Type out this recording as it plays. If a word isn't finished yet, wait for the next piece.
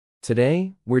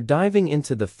Today, we're diving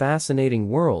into the fascinating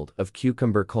world of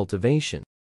cucumber cultivation.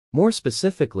 More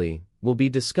specifically, we'll be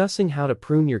discussing how to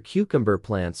prune your cucumber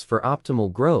plants for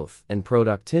optimal growth and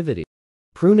productivity.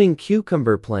 Pruning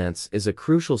cucumber plants is a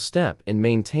crucial step in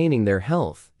maintaining their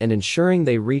health and ensuring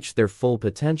they reach their full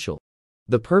potential.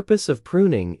 The purpose of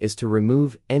pruning is to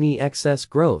remove any excess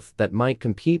growth that might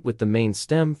compete with the main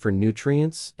stem for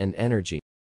nutrients and energy.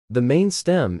 The main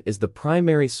stem is the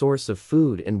primary source of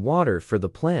food and water for the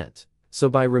plant, so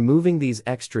by removing these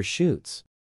extra shoots,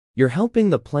 you're helping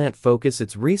the plant focus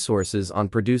its resources on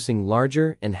producing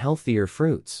larger and healthier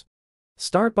fruits.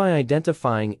 Start by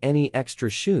identifying any extra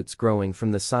shoots growing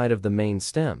from the side of the main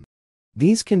stem.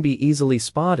 These can be easily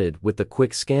spotted with a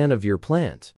quick scan of your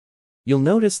plant. You'll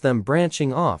notice them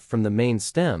branching off from the main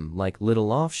stem like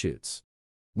little offshoots.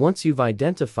 Once you've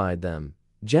identified them,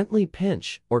 gently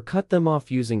pinch or cut them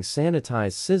off using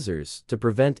sanitized scissors to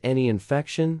prevent any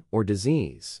infection or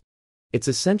disease. It's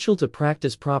essential to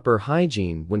practice proper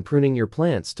hygiene when pruning your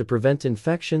plants to prevent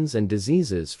infections and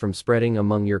diseases from spreading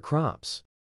among your crops.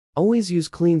 Always use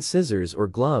clean scissors or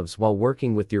gloves while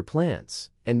working with your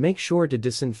plants, and make sure to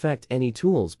disinfect any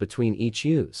tools between each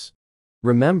use.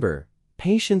 Remember,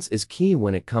 patience is key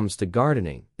when it comes to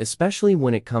gardening, especially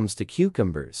when it comes to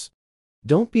cucumbers.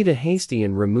 Don't be too hasty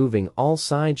in removing all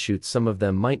side shoots. Some of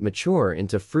them might mature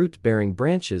into fruit-bearing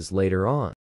branches later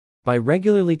on. By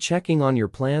regularly checking on your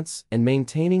plants and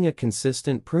maintaining a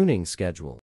consistent pruning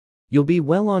schedule, you'll be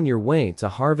well on your way to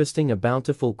harvesting a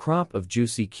bountiful crop of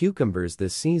juicy cucumbers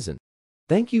this season.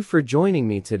 Thank you for joining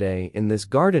me today in this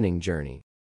gardening journey.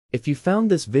 If you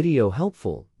found this video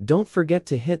helpful, don't forget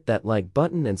to hit that like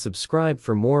button and subscribe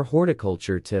for more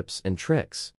horticulture tips and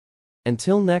tricks.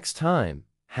 Until next time,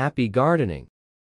 happy gardening!